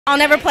I'll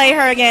never play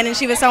her again, and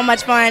she was so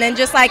much fun. And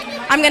just like,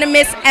 I'm gonna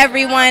miss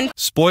everyone.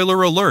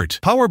 Spoiler alert.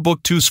 Power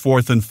Book 2's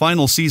fourth and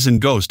final season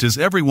Ghost is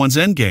everyone's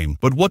endgame.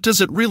 But what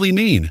does it really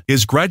mean?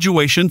 Is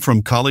graduation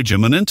from college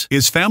imminent?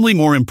 Is family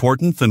more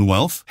important than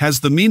wealth? Has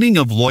the meaning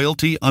of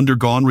loyalty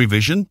undergone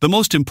revision? The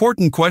most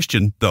important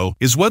question, though,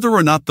 is whether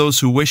or not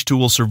those who wish to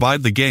will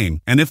survive the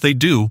game, and if they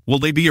do, will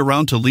they be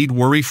around to lead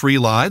worry-free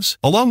lives?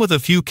 Along with a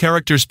few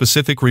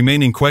character-specific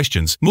remaining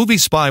questions, Movie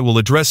Spy will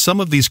address some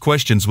of these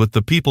questions with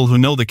the people who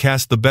know the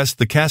cast the best,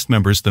 the cast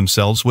members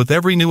themselves, with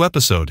every new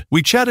episode.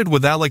 We chatted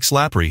with Alix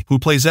Lapri, who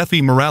plays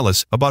Effie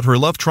Morales, about her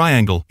love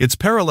triangle, its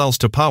parallels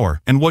to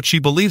Power, and what she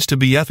believes to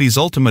be Effie's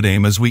ultimate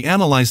aim as we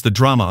analyze the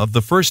drama of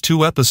the first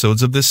 2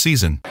 episodes of this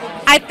season.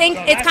 I think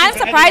it's kind of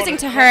surprising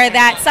to her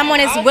that someone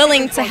is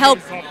willing to help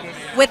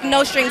with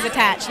no strings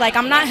attached. Like,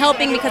 I'm not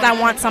helping because I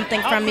want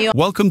something from you.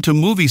 Welcome to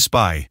Movie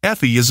Spy.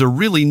 Effie is a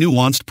really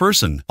nuanced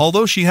person.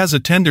 Although she has a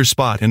tender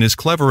spot and is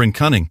clever and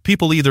cunning,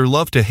 people either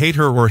love to hate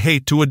her or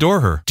hate to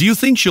adore her. Do you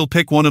think she'll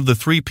pick one of the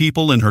 3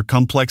 people in her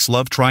complex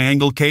love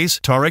triangle case,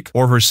 Tarek,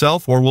 or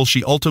herself, or will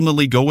she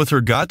ultimately go with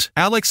her gut?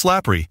 Alix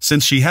Lapri,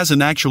 since she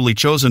hasn't actually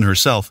chosen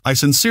herself, I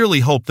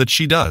sincerely hope that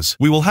she does.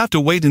 We will have to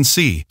wait and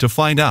see to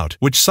find out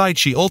which side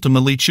she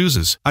ultimately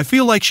chooses. I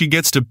feel like she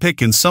gets to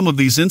pick in some of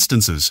these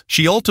instances.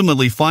 She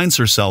ultimately finds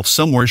herself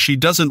somewhere she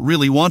doesn't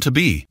really want to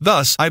be.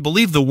 Thus, I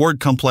believe the word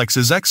complex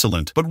is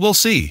excellent, but we'll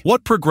see.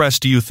 What progress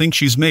do you think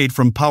she's made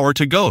from Power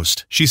to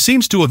Ghost? She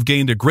seems to have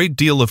gained a great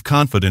deal of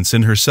confidence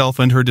in herself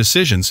and her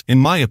decisions, in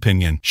my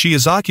opinion. She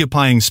is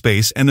occupying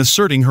space and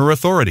asserting her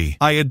authority.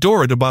 I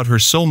adore it about her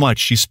so much.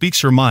 She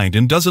speaks her mind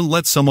and doesn't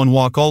let someone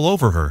walk all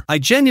over her. I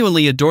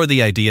genuinely adore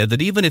the idea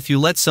that even if you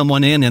let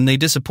someone in and they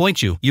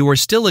disappoint you, you are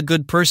still a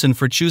good person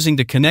for choosing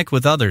to connect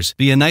with others,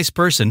 be a nice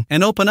person,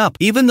 and open up.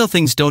 Even though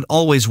things don't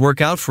always work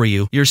out for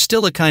you, you're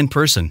still a kind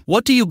person.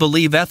 What do you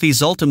believe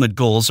Effie's ultimate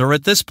goals are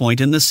at this point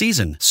in the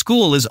season?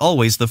 School is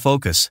always the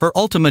focus. Her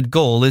ultimate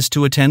goal is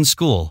to attend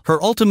school.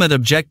 Her ultimate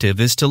objective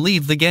is to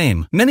leave the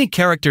game. Many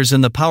characters in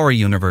the Power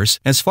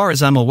universe, as far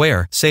as I'm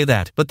aware, say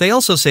that, but they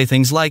also say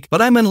things like,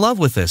 but I'm in love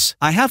with this.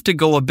 I have to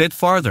go a bit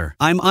farther.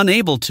 I'm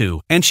unable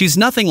to. And she's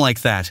nothing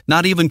like that,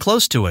 not even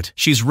close to it.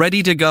 She's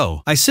ready to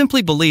go. I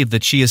simply believe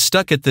that she is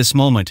stuck at this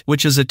moment,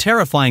 which is a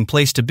terrifying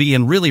place to be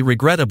and really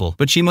regrettable,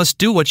 but she must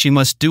do what she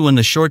must do in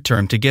the short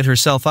term to get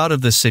herself out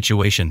of this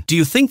situation. Do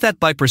you think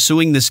that by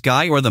pursuing this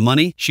guy or the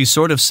money, she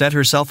sort of set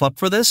herself up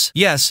for this?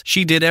 Yes,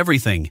 she did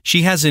everything.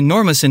 She has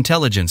enormous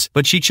intelligence,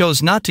 but she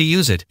chose not to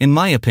use it, in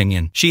my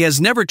opinion. She has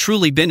never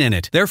truly been in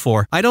it.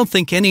 Therefore, I don't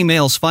think any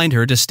males find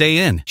her to stay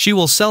in. She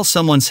will sell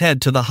someone's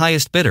head to the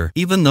highest bidder,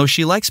 even though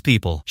she likes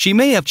people. She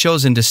may have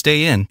chosen to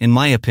stay in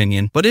my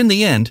opinion, but in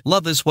the end,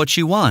 love is what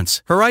she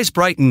wants. Her eyes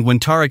brightened when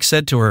Tarek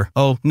said to her,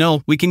 "Oh,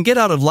 no, we can get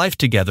out of life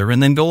together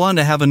and then go on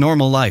to have a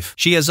normal life."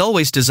 She has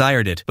always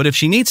desired it, but if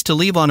she needs to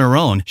leave on her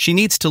own, she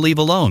needs to leave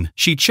alone.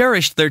 She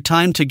cherished their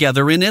time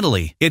together in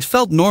Italy. It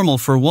felt normal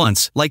for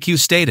once, like you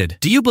stated.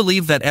 Do you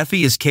believe that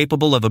Effie is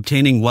capable of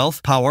obtaining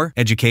wealth, power,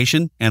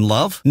 education, and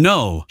love?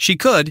 No. She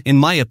could, in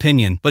my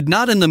opinion, but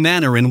not in the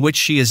manner in which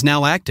she is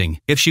now acting.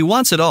 If she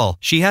wants it all,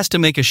 she has to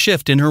make a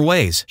shift in her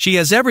ways. She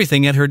has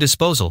everything at her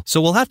disposal,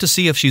 so we'll have to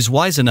see if she's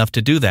wise enough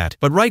to do that.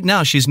 But right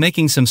now she's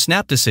making some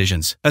snap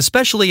decisions,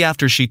 especially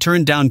after she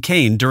turned down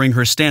Kane during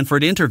her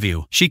Stanford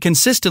interview. She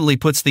consistently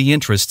puts the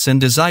interests and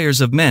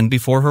desires of men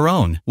before her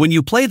own. When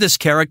you play this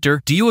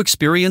character, do you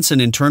experience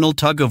an internal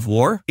tug of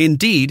war?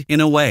 Indeed,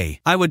 in a way.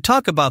 I would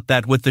talk about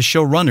that with the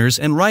showrunners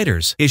and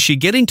writers. Is she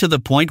getting to the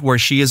point where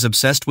she is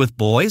obsessed with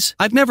boys?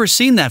 I've never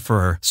seen that for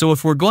her, so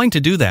if we're going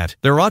to do that,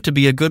 there ought to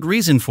be a good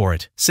reason for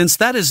it. Since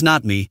that is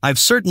not me, I've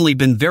certainly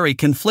been very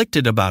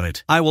conflicted about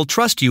it. I will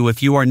trust you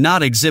if you are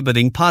not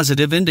exhibiting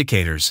positive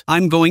indicators.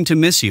 I'm going to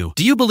miss you.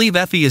 Do you believe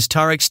Effie is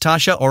Tarek's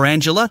Tasha or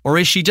Angela, or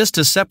is she just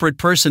a separate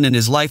person in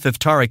his life? If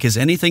Tarek is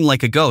anything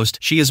like a ghost,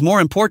 she is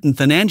more important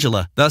than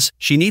Angela, thus,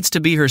 she needs to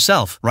be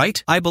herself,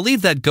 right? I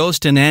believe that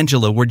Ghost and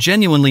Angela were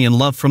genuinely in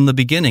love from the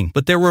beginning,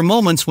 but there were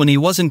moments when he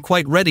wasn't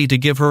quite ready to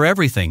give her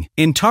everything.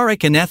 In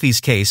Tarek and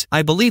Effie's case,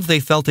 I believe they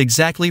felt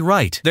exactly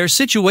right. Their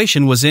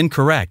situation was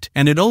incorrect,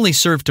 and it only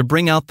served to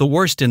bring out the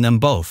worst in them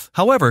both.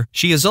 However,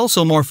 she is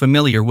also more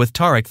familiar with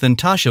Tarek than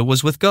Tasha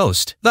was with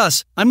Ghost.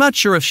 Thus, I'm not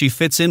sure if she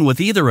fits in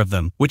with either of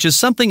them, which is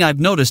something I've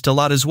noticed a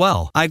lot as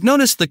well. I've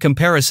noticed the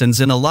comparisons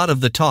in a lot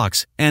of the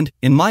talks, and,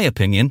 in my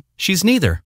opinion, she's neither.